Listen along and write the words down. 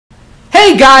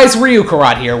Hey guys,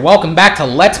 Ryukarot here. Welcome back to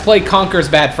Let's Play Conker's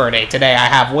Bad Fur Day. Today I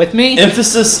have with me...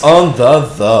 Emphasis on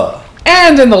the.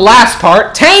 And in the last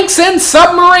part, tanks and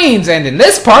submarines. And in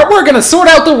this part, we're gonna sort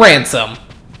out the ransom.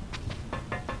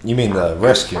 You mean the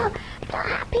rescue?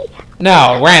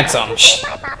 No, ransom. Shh.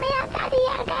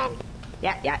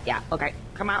 Yeah. Okay,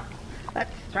 come on.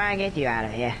 Let's try and get you out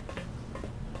of here.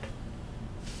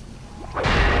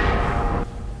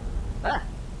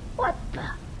 What the?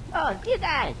 Oh, you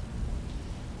guys.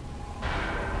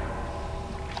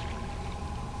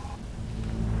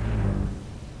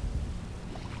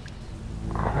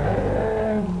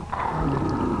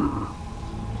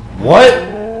 What?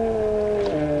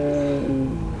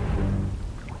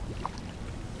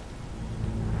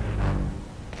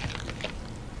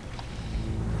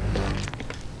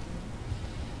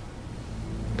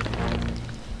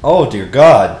 Oh dear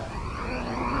God.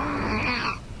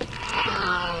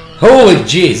 Holy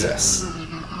Jesus.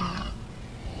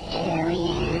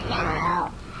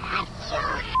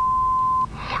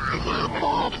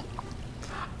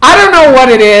 I don't know what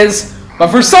it is, but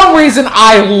for some reason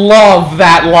I love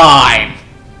that line.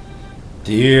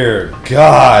 Dear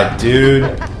God, dude.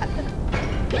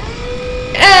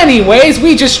 Anyways,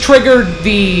 we just triggered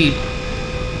the...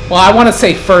 Well, I want to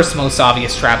say first most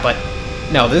obvious trap, but...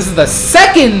 No, this is the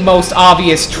second most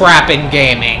obvious trap in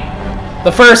gaming.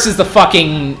 The first is the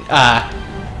fucking,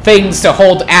 things to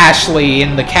hold Ashley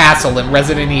in the castle in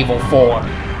Resident Evil 4.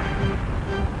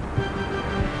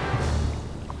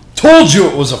 Told you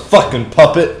it was a fucking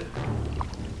puppet.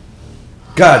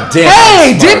 God damn.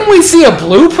 Hey, didn't we see a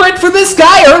blueprint for this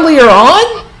guy earlier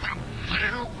on?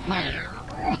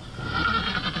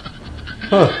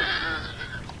 Huh.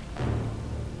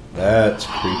 That's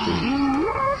creepy.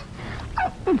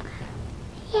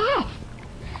 Yes,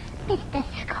 Mr.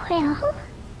 Squirrel.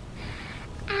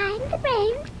 I'm the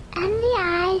brains and the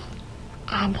eyes,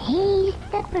 and he's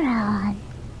the brawn.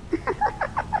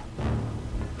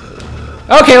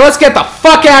 Okay, let's get the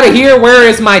fuck out of here. Where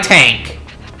is my tank?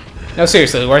 No,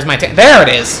 seriously, where's my tank? There it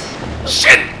is.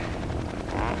 Shit!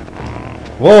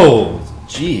 Whoa,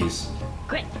 jeez.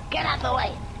 Quick, get out the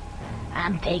way.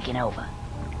 I'm taking over.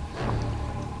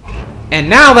 And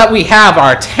now that we have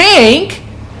our tank,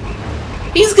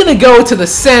 he's gonna go to the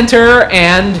center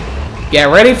and get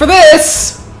ready for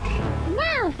this.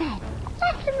 Now then,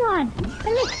 lesson 1,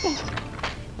 ballistics.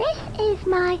 This is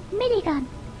my minigun.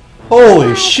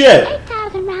 Holy shit.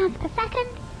 8,000 rounds per second,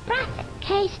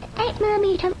 brass-cased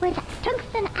 8mm with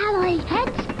tungsten alloy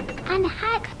heads and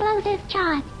high explosive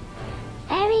charge.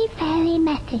 Very, very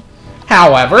messy.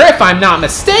 However, if I'm not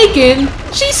mistaken,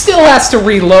 she still has to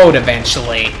reload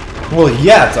eventually. Well,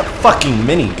 yeah, it's a fucking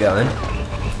minigun.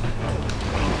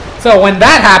 So when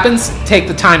that happens, take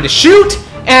the time to shoot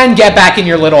and get back in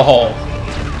your little hole.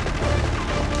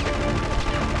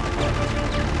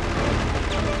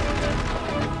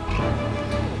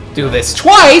 Do this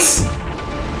twice,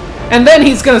 and then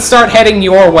he's gonna start heading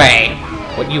your way.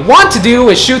 What you want to do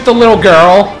is shoot the little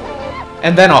girl,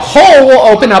 and then a hole will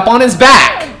open up on his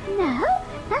back. No,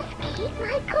 let's keep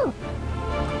my cool.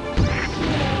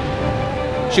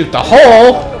 Shoot the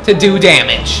hole to do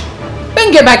damage.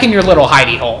 Then get back in your little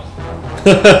hidey hole.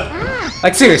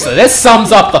 Like seriously, this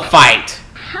sums up the fight.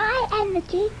 High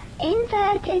energy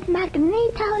inverted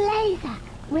magneto laser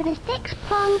with a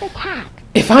 6-pronged attack.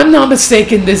 If I'm not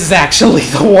mistaken, this is actually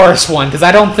the worst one, because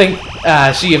I don't think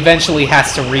she eventually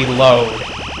has to reload.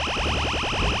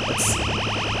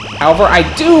 However, I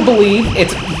do believe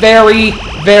it's very,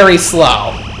 very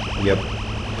slow. Yep.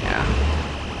 Yeah.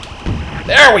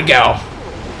 There we go.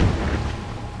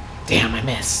 Damn, I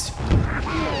missed.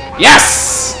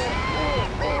 Yes!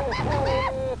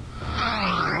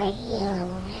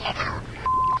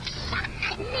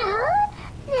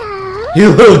 No. You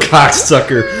little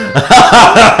cocksucker.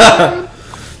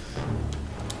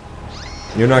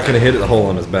 You're not gonna hit the hole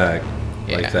in his back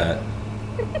like that.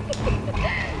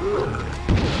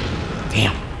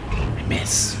 Damn, I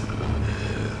miss.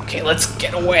 Okay, let's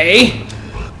get away.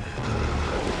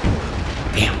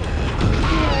 Damn.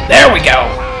 There we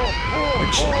go.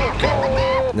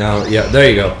 Now, yeah, there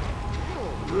you go.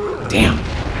 Damn.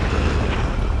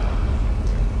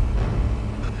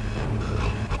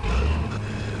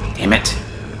 Damn it.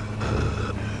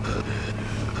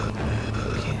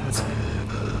 Okay, let's...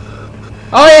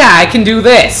 Oh yeah, I can do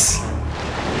this.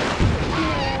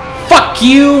 Fuck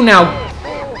you, now...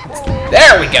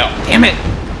 There we go. Damn it.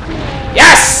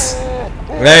 Yes!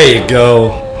 There you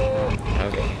go.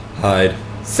 Okay. Hide.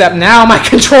 Except now my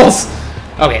controls...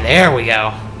 Okay, there we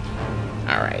go.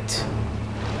 Alright.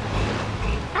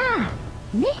 Ah,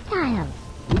 missiles.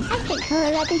 I think you're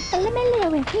already familiar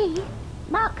with these.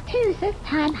 Mark IIs this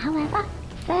time, however.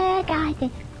 Fair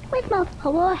guided. With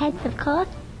multiple warheads, of course.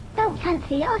 Don't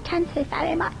fancy your chances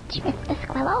very much, Mr.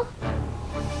 Squirrel.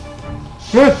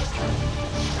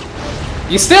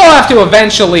 You still have to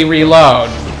eventually reload.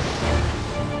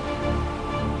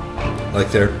 Like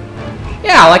there.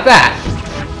 Yeah, like that.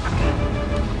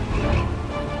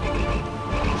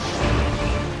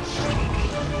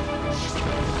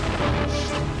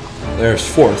 There's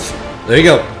 4th. There you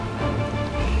go.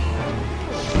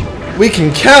 We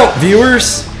can count,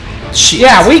 viewers. Jeez.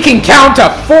 Yeah, we can count to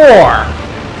 4.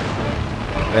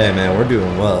 Hey man, we're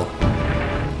doing well.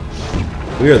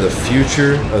 We are the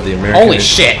future of the American. Holy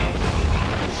shit.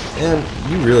 And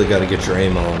you really got to get your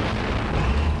aim on.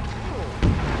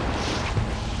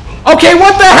 Okay,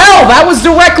 what the hell? That was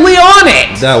directly on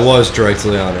it. That was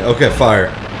directly on it. Okay, fire.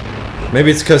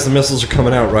 Maybe it's because the missiles are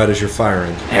coming out right as you're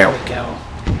firing. There we go.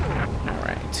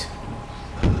 Alright.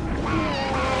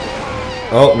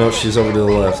 Oh, no, she's over to the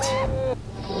left.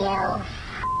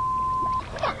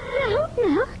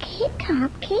 No, keep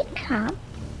calm, keep calm.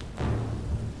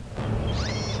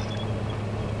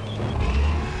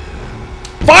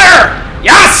 Fire!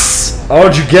 Yes! Oh,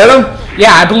 did you get him?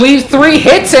 Yeah, I believe 3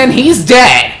 hits and he's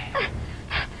dead.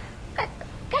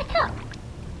 Get up!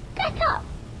 Get up!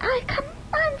 I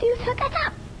command you to get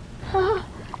up! Oh,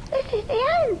 this is the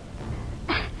end!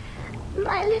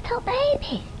 My little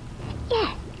baby.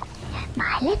 Yes,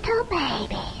 my little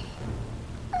baby.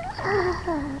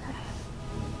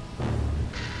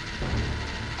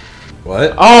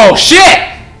 What? Oh, shit!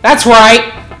 That's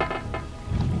right.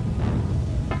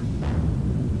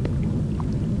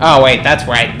 Oh, wait, that's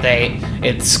right.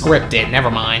 It's scripted.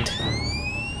 Never mind.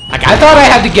 Like, I thought I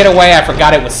had to get away. I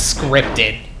forgot it was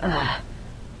scripted.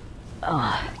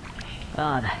 Oh,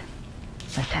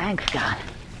 the tank's gone.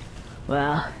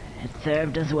 Well, it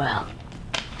served as well.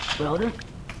 Rodent?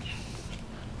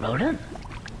 Rodent?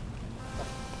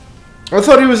 I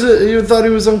thought you thought he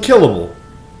was unkillable.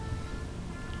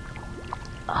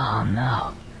 Oh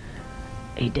no.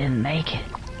 He didn't make it.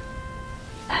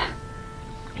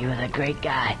 He was a great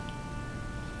guy.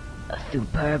 A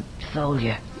superb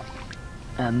soldier.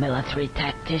 A military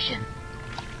tactician.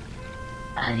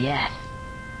 And yes,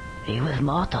 he was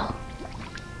mortal.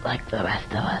 Like the rest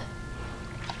of us.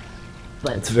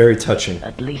 But It's very touching.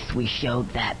 at least we showed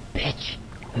that bitch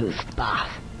who's boss.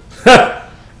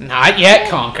 Not yet,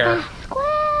 Conker.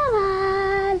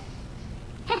 Squirrels!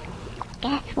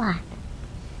 Guess what?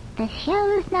 The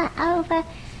show's not over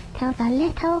till the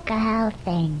little girl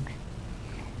sings.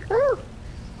 Ooh,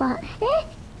 what's this?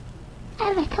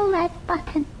 A little red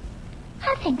button.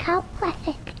 I think I'll press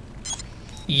it.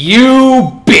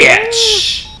 You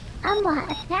bitch! And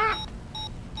what's that?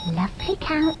 Lovely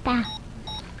countdown.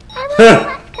 I wonder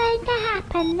what's going to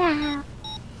happen now.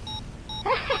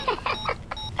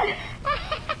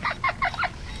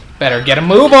 Better get a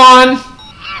move on.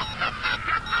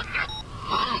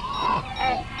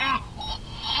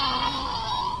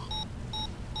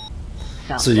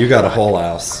 So you got a whole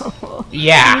ass.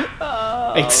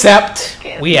 Yeah. Except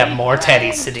we have more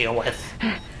teddies to deal with.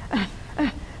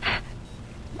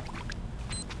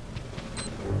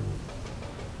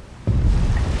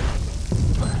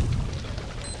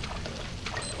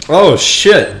 Oh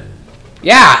shit!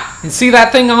 Yeah, and see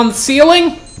that thing on the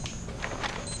ceiling?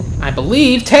 I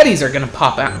believe teddies are gonna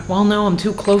pop out. Well, no, I'm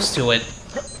too close to it.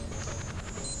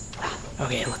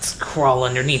 Okay, let's crawl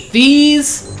underneath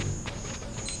these.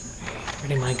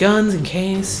 Ready my guns in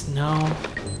case. No.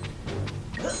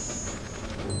 This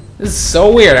is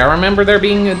so weird. I remember there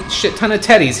being a shit ton of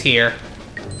teddies here.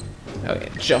 Okay,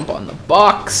 jump on the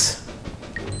box.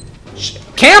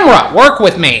 Camera, work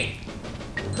with me.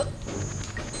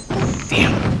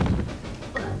 Damn.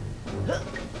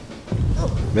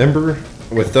 Remember,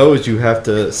 with those you have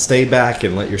to stay back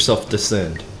and let yourself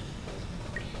descend.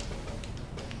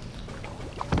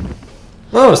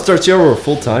 Oh, it starts you over a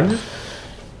full timer?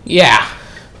 Yeah.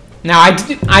 Now,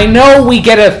 I know we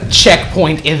get a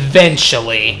checkpoint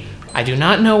eventually. I do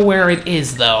not know where it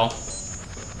is, though.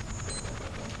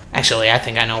 Actually, I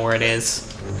think I know where it is.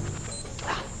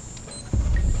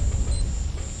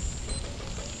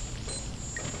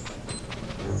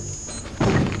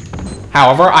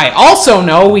 However, I also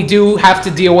know we do have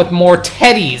to deal with more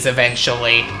teddies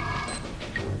eventually.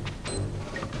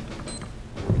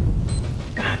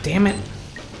 God damn it.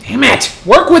 Damn it!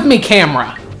 Work with me,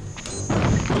 camera!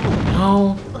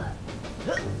 No.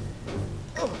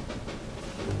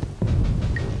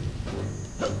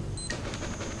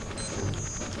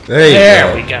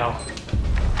 There we go.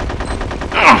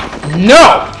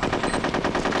 No!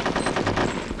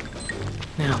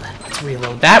 Now then, let's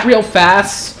reload that real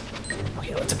fast.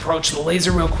 Okay, let's approach the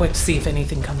laser real quick to see if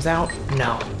anything comes out.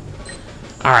 No.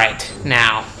 Alright,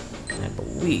 now, I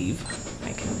believe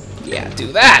I can, yeah,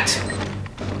 do that.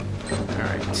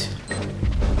 Alright.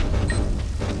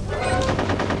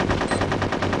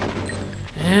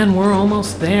 And we're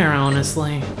almost there,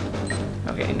 honestly.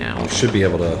 Okay, now. You should be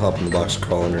able to hop in the box and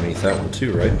crawl underneath that one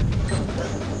too, right?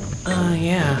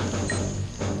 Yeah.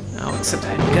 Oh, except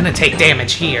I'm gonna take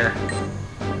damage here.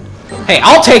 Hey,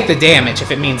 I'll take the damage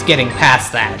if it means getting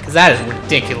past that, because that is a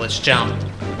ridiculous jump.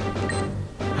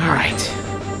 Alright.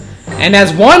 And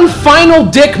as one final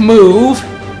dick move,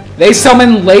 they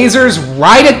summon lasers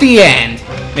right at the end.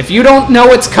 If you don't know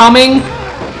it's coming,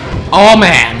 oh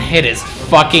man, it is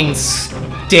fucking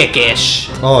Stickish.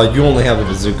 Oh, you only have a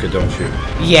bazooka, don't you?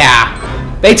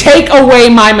 Yeah. They take away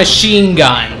my machine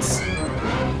guns.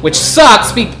 Which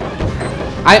sucks,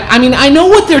 I mean, I know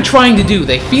what they're trying to do.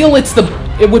 They feel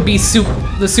it would be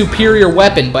the superior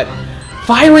weapon, but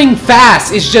firing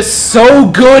fast is just so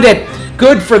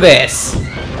good for this.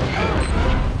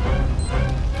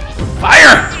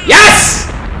 Fire! Yes!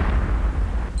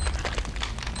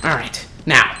 Alright,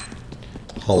 now.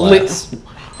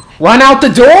 Run out the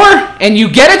door, and you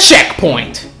get a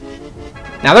checkpoint.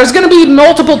 Now, there's gonna be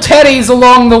multiple teddies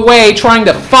along the way trying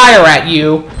to fire at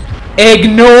you.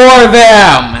 Ignore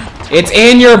them! It's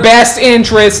in your best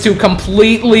interest to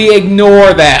completely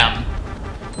ignore them.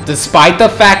 Despite the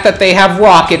fact that they have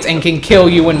rockets and can kill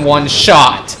you in one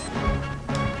shot.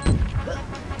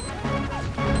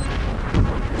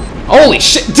 Holy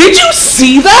shit, did you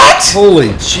see that?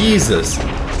 Holy Jesus.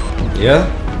 Yeah?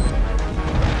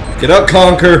 Get up,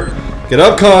 Conker! Get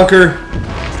up, Conker!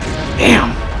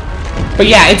 Damn. But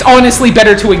yeah, it's honestly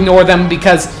better to ignore them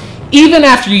because even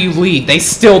after you leave, they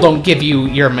still don't give you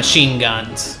your machine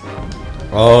guns.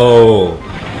 Oh.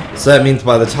 So that means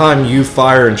by the time you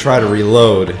fire and try to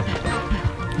reload...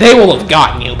 They will have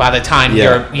gotten you by the time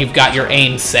Yeah. you've got your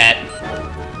aim set.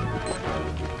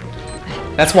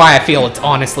 That's why I feel it's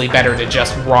honestly better to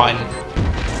just run.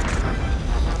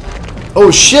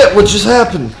 Oh shit, what just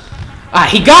happened?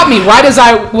 He got me right as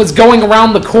I was going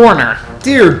around the corner.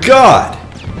 Dear God!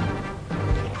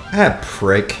 That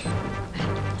prick.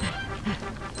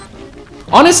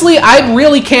 Honestly, I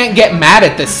really can't get mad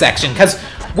at this section, because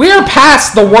we're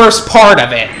past the worst part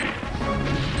of it.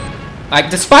 Like,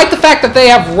 despite the fact that they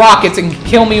have rockets and can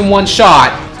kill me in one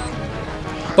shot,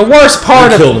 the worst part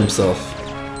He of killed himself.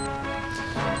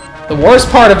 The worst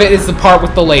part of it is the part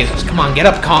with the lasers. Come on, get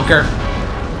up, Conker.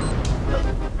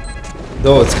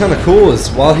 Though it's kind of cool is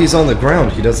while he's on the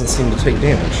ground, he doesn't seem to take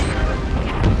damage.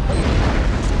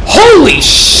 Holy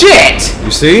shit!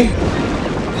 You see?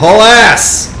 Haul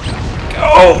ass!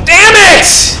 Oh, damn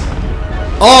it!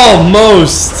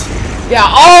 Almost! Yeah,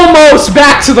 almost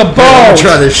back to the I'm boat. gonna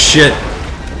try this shit.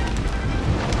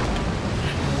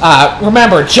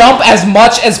 Remember, jump as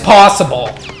much as possible.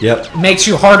 Yep. Makes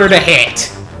you harder to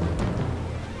hit.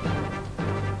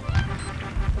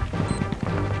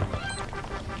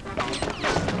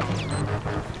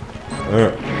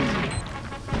 Alright.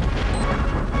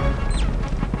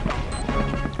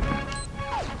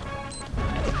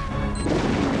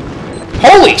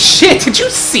 Holy shit, did you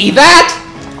see that?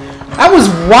 That was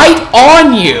right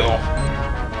on you.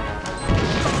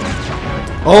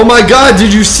 Oh my God,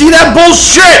 did you see that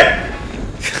bullshit?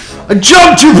 I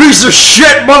jumped, you piece of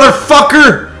shit,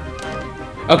 motherfucker!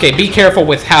 Okay, be careful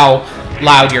with how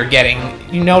loud you're getting.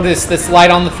 You notice this light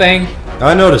on the thing?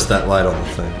 I noticed that light on the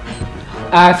thing.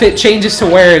 If it changes to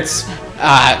where it's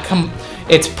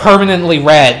permanently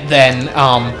red, then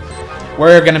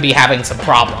we're gonna be having some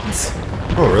problems.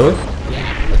 Oh, really?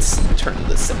 Yeah, let's turn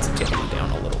the sensitivity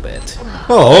down a little bit.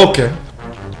 Oh, okay.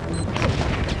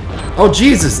 Oh,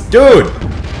 Jesus, dude!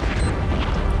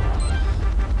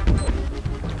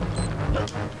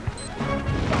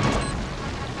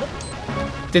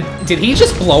 Did he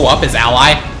just blow up his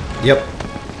ally? Yep.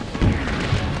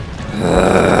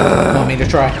 Want me to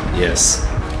try? Yes.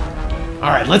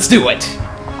 Alright, let's do it.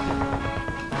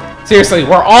 Seriously,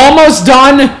 we're almost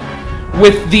done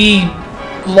with the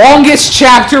longest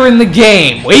chapter in the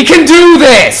game. We can do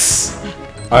this!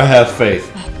 I have faith.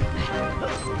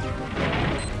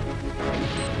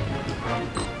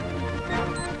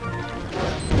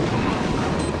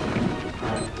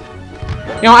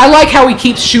 You know, I like how he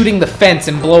keeps shooting the fence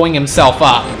and blowing himself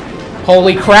up.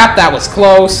 Holy crap, that was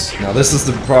close. Now this is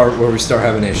the part where we start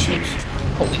having issues.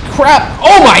 Holy crap.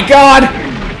 Oh my god!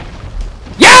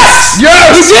 Yes!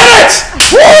 Yes! He did it!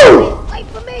 Woo! Wait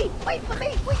for me! Wait for me!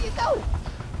 Where you go?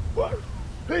 What?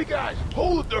 Hey guys,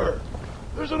 hold it there!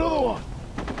 There's another one!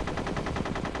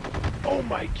 Oh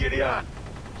my, Gideon!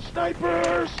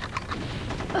 Snipers!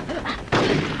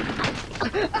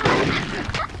 Get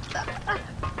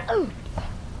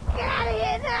out of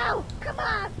here now! Come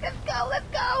on, let's go, let's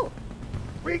go!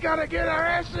 We gotta get our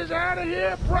asses out of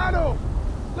here, pronto!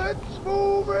 Let's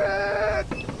move it!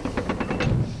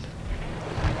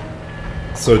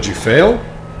 So did you fail?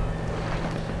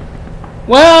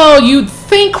 Well, you'd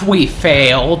think we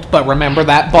failed, but remember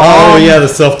that bomb? Oh yeah, the I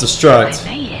self-destruct.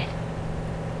 made it.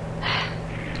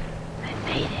 I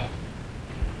made it.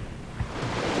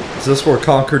 Is this where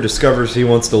Conker discovers he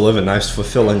wants to live a nice,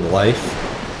 fulfilling life?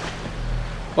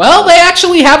 Well, they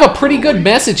actually have a pretty good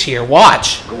message here.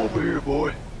 Watch. Come over here,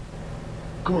 boy.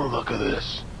 Come on, look at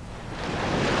this.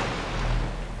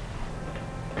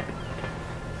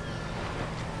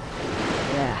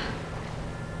 Yeah.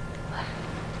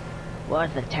 Was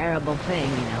a terrible thing,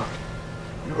 you know.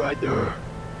 You're right there.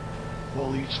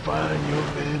 All these fine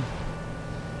young men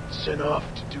sent off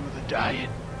to do the dying.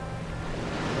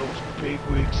 Those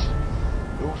bigwigs,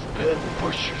 those pen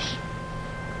pushers,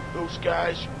 those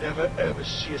guys who never ever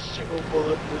see a single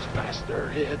bullet whiz past their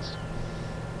heads.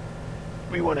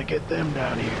 We want to get them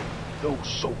down here. Those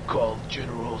so-called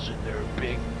generals in their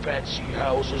big fancy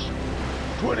houses,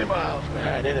 20 miles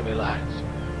behind enemy lines.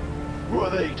 Who are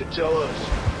they to tell us?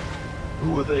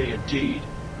 Who are they indeed?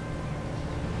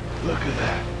 Look at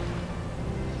that.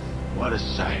 What a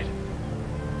sight.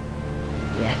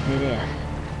 Yes, it is.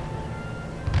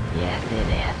 Yes, it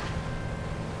is.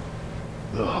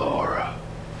 The horror.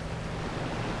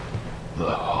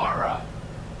 The horror.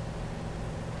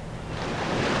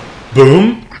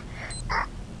 Boom?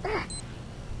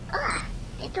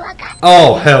 Did you got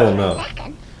Oh, hell no.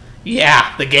 second?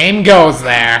 Yeah, the game goes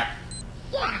there.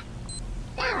 Yeah.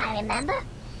 Now I remember.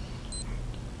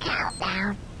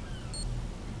 Countdown.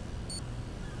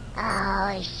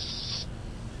 Oh,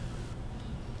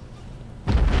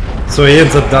 So he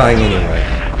ends up dying anyway.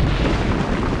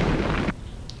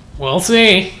 We'll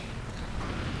see.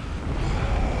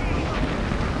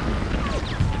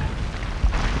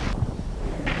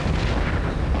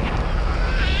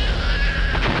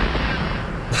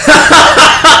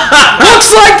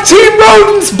 Looks like Team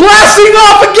Rodent's blasting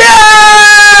off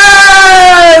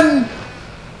again!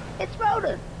 it's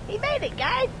Roden. He made it,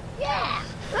 guys. Yeah.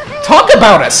 Woohoo. Talk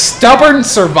about a stubborn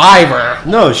survivor.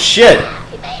 No shit.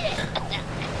 He made it.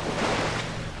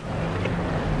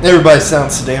 Everybody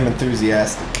sounds so damn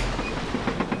enthusiastic.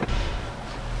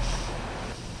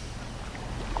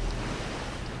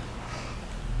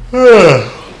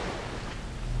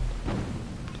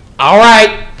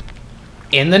 Alright.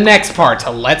 In the next part to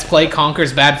Let's Play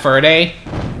Conker's Bad Fur Day,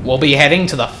 we'll be heading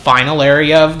to the final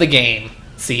area of the game.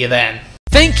 See you then.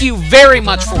 Thank you very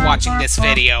much for watching this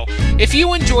video. If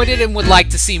you enjoyed it and would like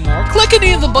to see more, click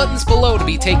any of the buttons below to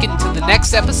be taken to the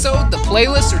next episode, the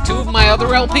playlist, or 2 of my other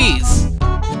LPs.